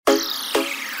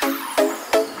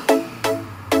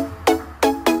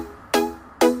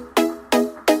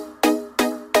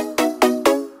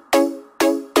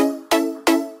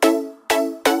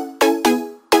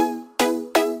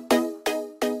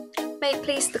it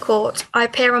please the court, I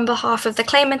appear on behalf of the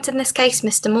claimant in this case,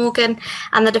 Mr. Morgan,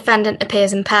 and the defendant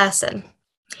appears in person.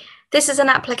 This is an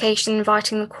application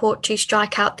inviting the court to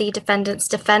strike out the defendant's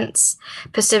defence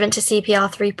pursuant to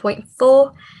CPR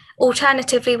 3.4.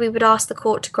 Alternatively, we would ask the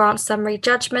court to grant summary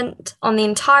judgment on the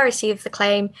entirety of the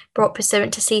claim brought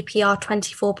pursuant to CPR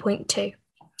 24.2.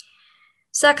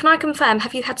 Sir, can I confirm,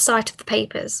 have you had sight of the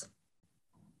papers?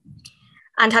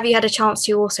 And have you had a chance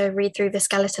to also read through the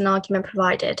skeleton argument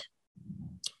provided?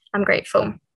 I'm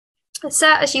grateful.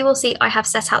 Sir, as you will see, I have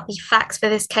set out the facts for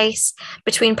this case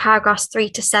between paragraphs 3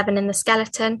 to 7 in the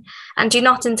skeleton, and do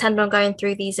not intend on going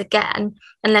through these again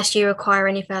unless you require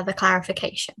any further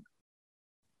clarification.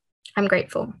 I'm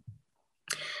grateful.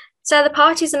 So the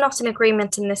parties are not in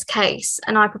agreement in this case,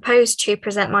 and I propose to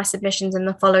present my submissions in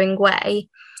the following way.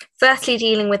 Firstly,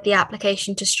 dealing with the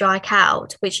application to strike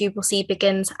out, which you will see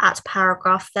begins at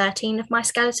paragraph 13 of my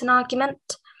skeleton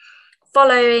argument.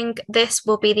 Following this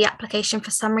will be the application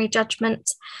for summary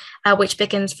judgment, which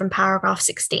begins from paragraph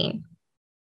 16.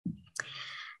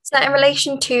 So in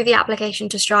relation to the application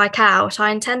to strike out,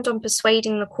 I intend on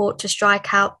persuading the court to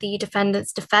strike out the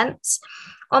defendant's defence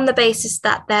on the basis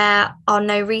that there are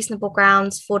no reasonable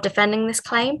grounds for defending this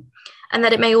claim, and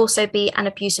that it may also be an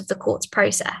abuse of the court's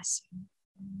process.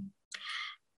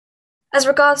 As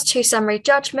regards to summary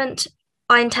judgment,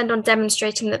 I intend on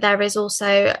demonstrating that there is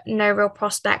also no real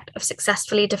prospect of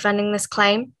successfully defending this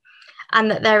claim,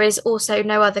 and that there is also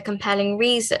no other compelling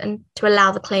reason to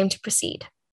allow the claim to proceed.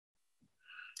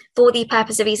 For the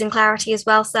purpose of ease and clarity as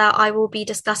well, sir, I will be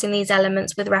discussing these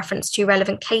elements with reference to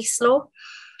relevant case law,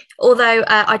 although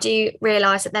I do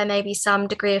realise that there may be some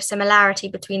degree of similarity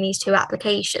between these two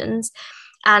applications,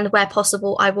 and where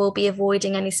possible, I will be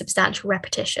avoiding any substantial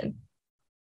repetition.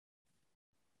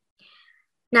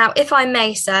 Now, if I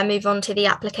may, sir, move on to the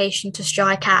application to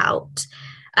strike out.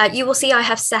 You will see I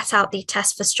have set out the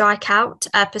test for strikeout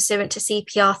pursuant to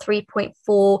CPR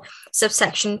 3.4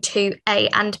 subsection 2A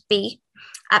and B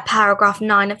at paragraph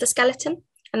 9 of the skeleton,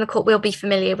 and the court will be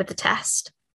familiar with the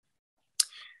test.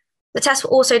 The test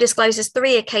also discloses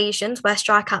 3 occasions where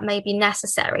strikeout may be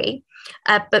necessary,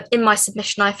 but in my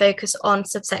submission I focus on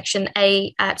subsection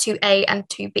 2A and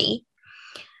 2B.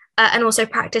 And also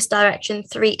practice direction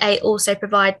 3A also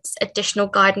provides additional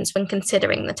guidance when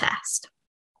considering the test.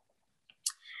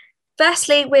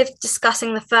 Firstly, with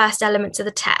discussing the first element of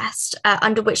the test,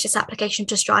 under which this application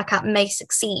to strike out may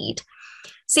succeed,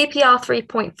 CPR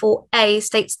 3.4A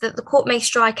states that the court may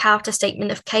strike out a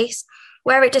statement of case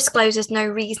where it discloses no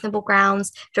reasonable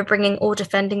grounds for bringing or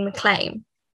defending the claim.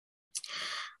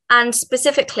 And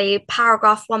specifically,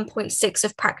 paragraph 1.6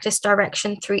 of practice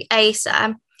direction 3A,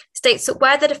 sir, states that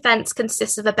where the defence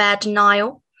consists of a bare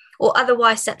denial or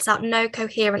otherwise sets out no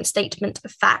coherent statement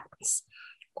of facts,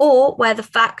 or where the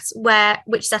facts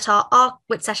which set out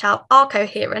are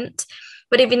coherent,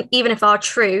 but even if are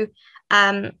true,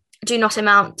 do not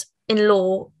amount in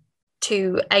law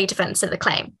to a defence of the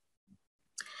claim.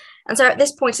 And so at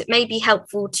this point, it may be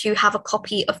helpful to have a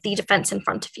copy of the defence in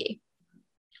front of you.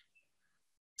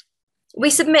 We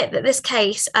submit that this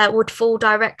case would fall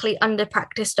directly under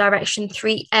practice direction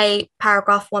 3A,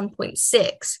 paragraph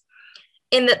 1.6,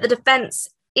 in that the defence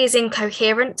is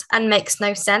incoherent and makes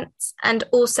no sense, and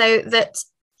also that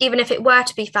even if it were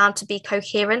to be found to be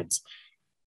coherent,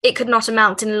 it could not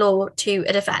amount in law to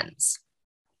a defence.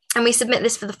 And we submit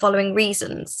this for the following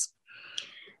reasons.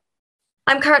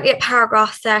 I'm currently at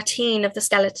paragraph 13 of the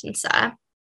skeleton, sir.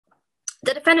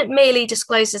 The defendant merely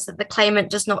discloses that the claimant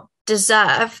does not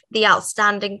deserve the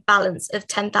outstanding balance of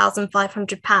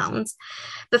 £10,500,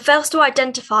 but fails to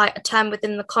identify a term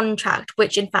within the contract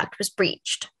which in fact was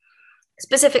breached.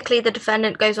 Specifically, the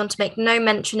defendant goes on to make no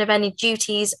mention of any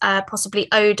duties possibly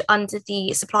owed under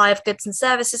the Supply of Goods and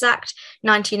Services Act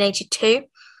 1982,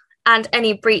 and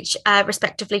any breach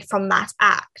respectively from that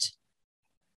act.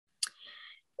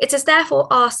 It is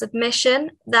therefore our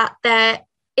submission that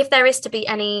if there is to be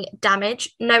any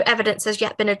damage, no evidence has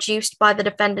yet been adduced by the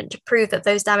defendant to prove that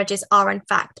those damages are in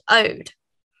fact owed.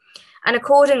 And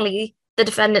accordingly, the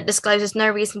defendant discloses no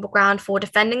reasonable ground for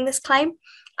defending this claim,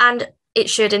 and it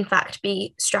should in fact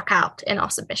be struck out in our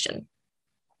submission.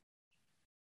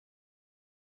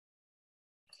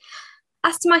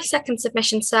 As to my second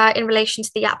submission, sir, in relation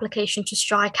to the application to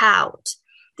strike out,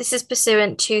 this is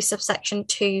pursuant to subsection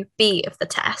 2B of the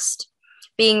test,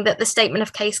 being that the statement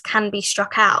of case can be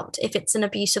struck out if it's an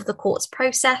abuse of the court's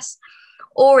process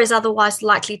or is otherwise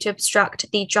likely to obstruct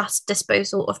the just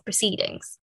disposal of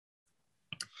proceedings.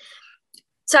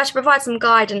 So to provide some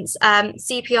guidance,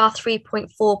 CPR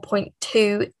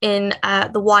 3.4.2 in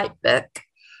the White Book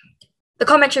The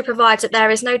commentary provides that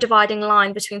there is no dividing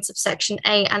line between subsection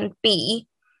A and B,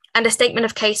 and a statement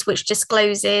of case which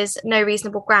discloses no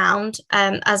reasonable ground,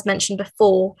 as mentioned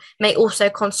before, may also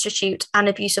constitute an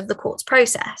abuse of the court's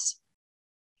process.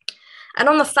 And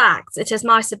on the facts, it is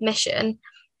my submission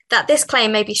that this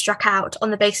claim may be struck out on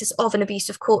the basis of an abuse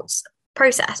of the court's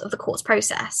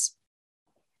process.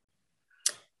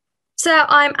 So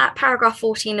I'm at paragraph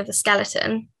 14 of the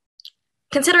skeleton.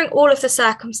 Considering all of the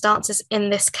circumstances in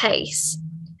this case,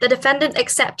 the defendant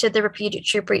accepted the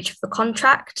repudiatory breach of the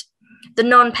contract, the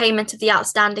non-payment of the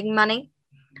outstanding money,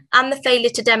 and the failure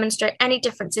to demonstrate any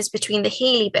differences between the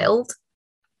Healy build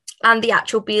and the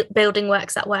actual building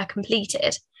works that were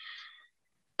completed.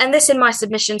 And this, in my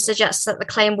submission, suggests that the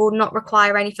claim will not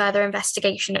require any further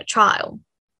investigation at trial.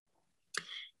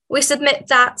 We submit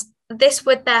that this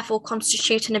would therefore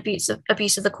constitute an abuse of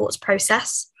the court's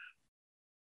process.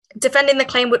 Defending the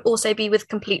claim would also be with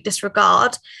complete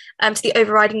disregard to the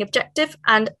overriding objective,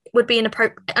 and would be an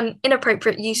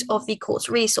inappropriate use of the court's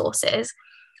resources,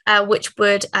 which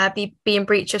would be in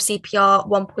breach of CPR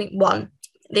 1.1,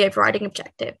 the overriding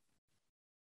objective.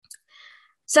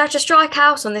 So to strike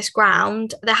out on this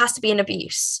ground, there has to be an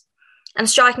abuse, and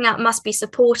striking out must be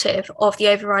supportive of the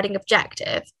overriding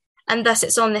objective, and thus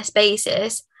it's on this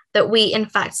basis that we in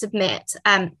fact submit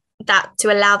that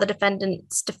to allow the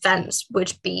defendant's defence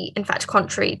would be in fact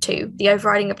contrary to the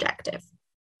overriding objective.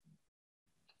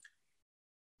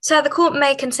 So the court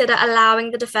may consider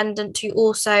allowing the defendant to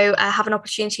also have an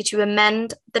opportunity to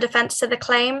amend the defence to the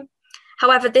claim.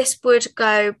 However, this would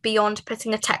go beyond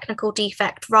putting a technical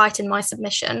defect right in my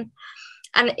submission.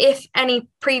 And if any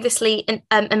previously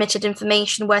omitted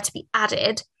information were to be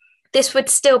added, this would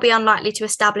still be unlikely to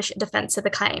establish a defence of the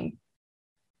claim.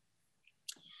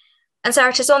 And so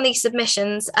it is on these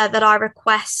submissions that I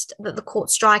request that the court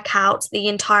strike out the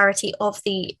entirety of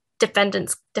the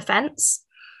defendant's defence.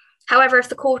 However, if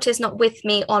the court is not with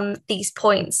me on these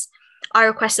points, I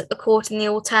request that the court in the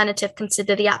alternative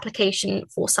consider the application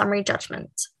for summary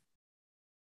judgment.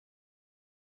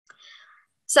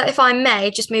 So if I may,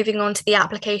 just moving on to the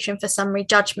application for summary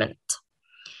judgment.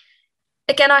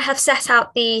 Again, I have set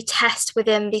out the test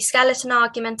within the skeleton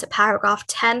argument at paragraph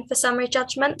 10 for summary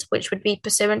judgment, which would be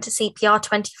pursuant to CPR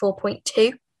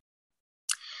 24.2.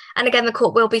 And again, the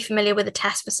court will be familiar with the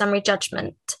test for summary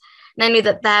judgment, namely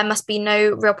that there must be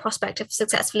no real prospect of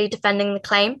successfully defending the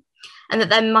claim, and that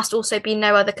there must also be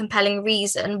no other compelling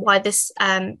reason why this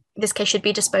case should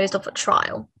be disposed of at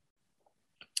trial.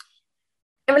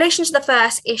 In relation to the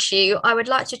first issue, I would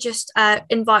like to just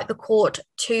invite the court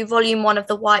to volume 1 of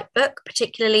the White Book,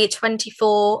 particularly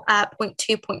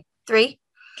 24.2.3,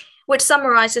 which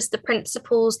summarises the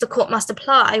principles the court must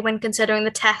apply when considering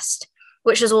the test,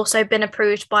 which has also been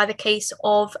approved by the case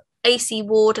of AC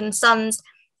Ward and Sons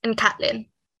and Catlin.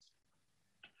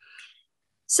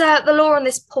 So the law on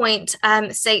this point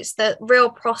states that real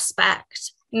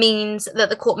prospect means that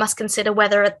the court must consider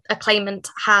whether a claimant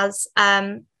has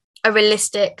a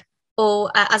realistic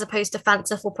or as opposed to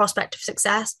fanciful prospect of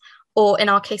success, or in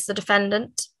our case, the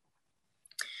defendant.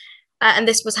 And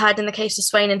this was heard in the case of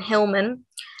Swain and Hillman.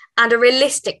 And a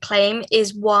realistic claim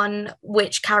is one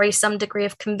which carries some degree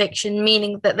of conviction,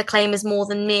 meaning that the claim is more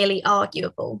than merely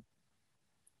arguable.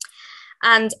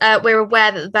 And we're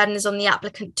aware that the burden is on the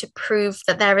applicant to prove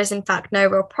that there is in fact no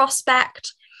real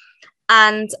prospect.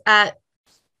 And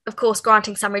of course,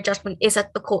 granting summary judgment is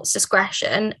at the court's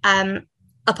discretion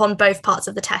upon both parts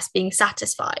of the test being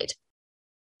satisfied.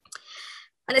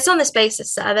 And it's on this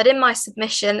basis, sir, that in my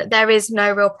submission, there is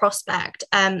no real prospect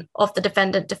of the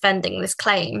defendant defending this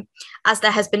claim, as there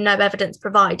has been no evidence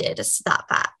provided as to that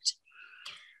fact.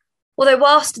 Although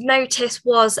whilst notice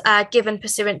was given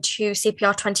pursuant to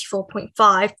CPR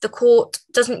 24.5, the court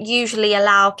doesn't usually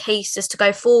allow cases to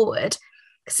go forward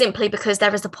simply because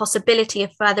there is the possibility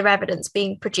of further evidence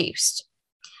being produced.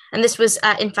 And this was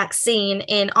in fact seen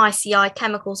in ICI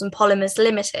Chemicals and Polymers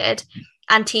Limited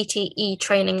and TTE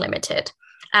Training Limited,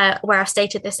 where I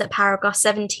stated this at paragraph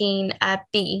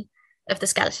 17B of the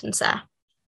skeleton, sir.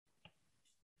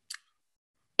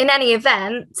 In any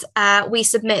event, we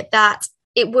submit that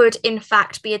it would in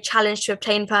fact be a challenge to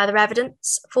obtain further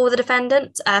evidence for the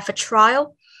defendant for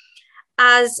trial,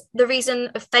 as the reason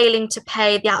of failing to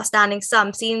pay the outstanding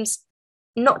sum seems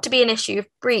not to be an issue of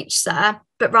breach, sir,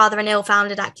 but rather an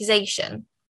ill-founded accusation.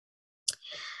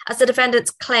 As the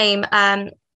defendant's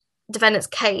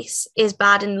case is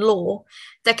bad in law,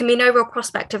 there can be no real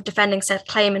prospect of defending said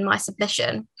claim in my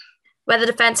submission. Where the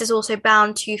defence is also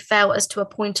bound to fail as to a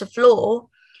point of law,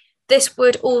 this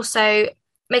would also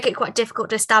make it quite difficult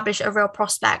to establish a real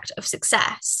prospect of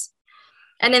success.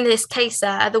 And in this case,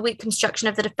 the weak construction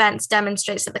of the defence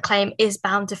demonstrates that the claim is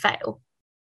bound to fail.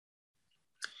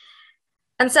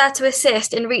 And so to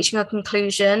assist in reaching a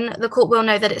conclusion, the court will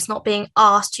know that it's not being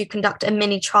asked to conduct a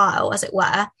mini trial, as it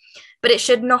were, but it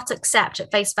should not accept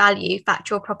at face value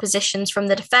factual propositions from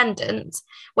the defendant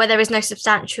where there is no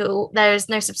substantial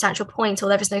point or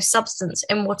there is no substance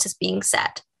in what is being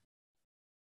said.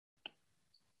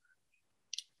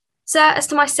 So as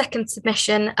to my second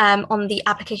submission on the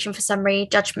application for summary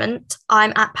judgment,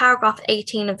 I'm at paragraph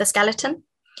 18 of the skeleton,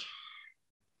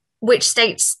 which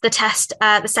states the test,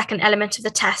 the second element of the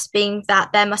test being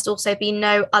that there must also be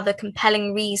no other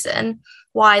compelling reason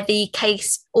why the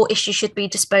case or issue should be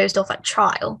disposed of at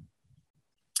trial.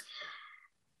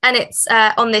 And it's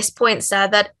on this point, sir,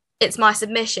 that it's my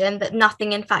submission that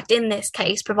nothing, in fact, in this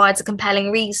case provides a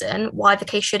compelling reason why the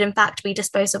case should, in fact, be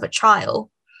disposed of at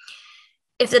trial.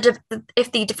 If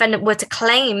the defendant were to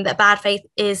claim that bad faith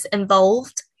is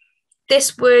involved,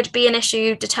 this would be an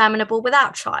issue determinable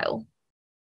without trial.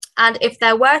 And if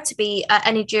there were to be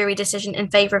any jury decision in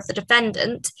favour of the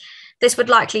defendant, this would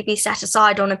likely be set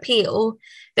aside on appeal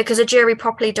because a jury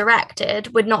properly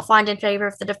directed would not find in favour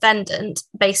of the defendant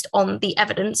based on the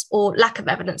evidence or lack of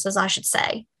evidence, as I should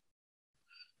say.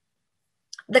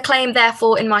 The claim,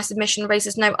 therefore, in my submission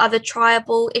raises no other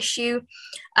triable issue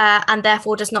and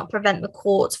therefore does not prevent the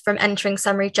court from entering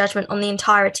summary judgment on the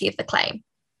entirety of the claim.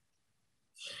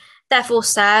 Therefore,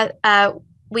 sir,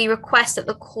 we request that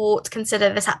the court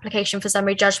consider this application for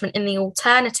summary judgment in the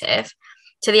alternative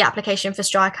to the application for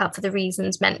strikeout for the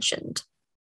reasons mentioned.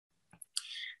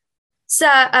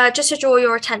 Sir, just to draw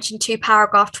your attention to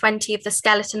paragraph 20 of the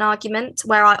skeleton argument,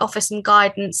 where I offer some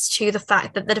guidance to the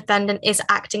fact that the defendant is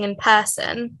acting in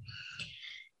person.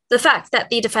 The fact that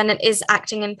the defendant is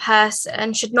acting in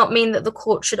person should not mean that the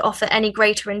court should offer any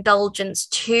greater indulgence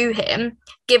to him,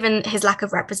 given his lack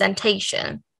of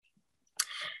representation.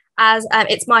 As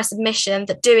it's my submission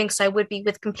that doing so would be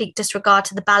with complete disregard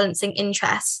to the balancing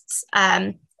interests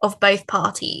of both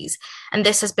parties. And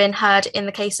this has been heard in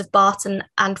the case of Barton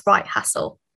and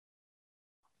Wright-Hassel.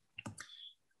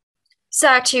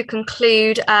 So to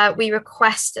conclude, we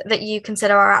request that you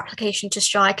consider our application to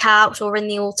strike out or in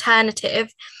the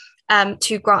alternative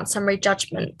to grant summary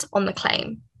judgment on the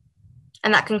claim.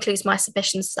 And that concludes my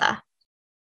submission, sir.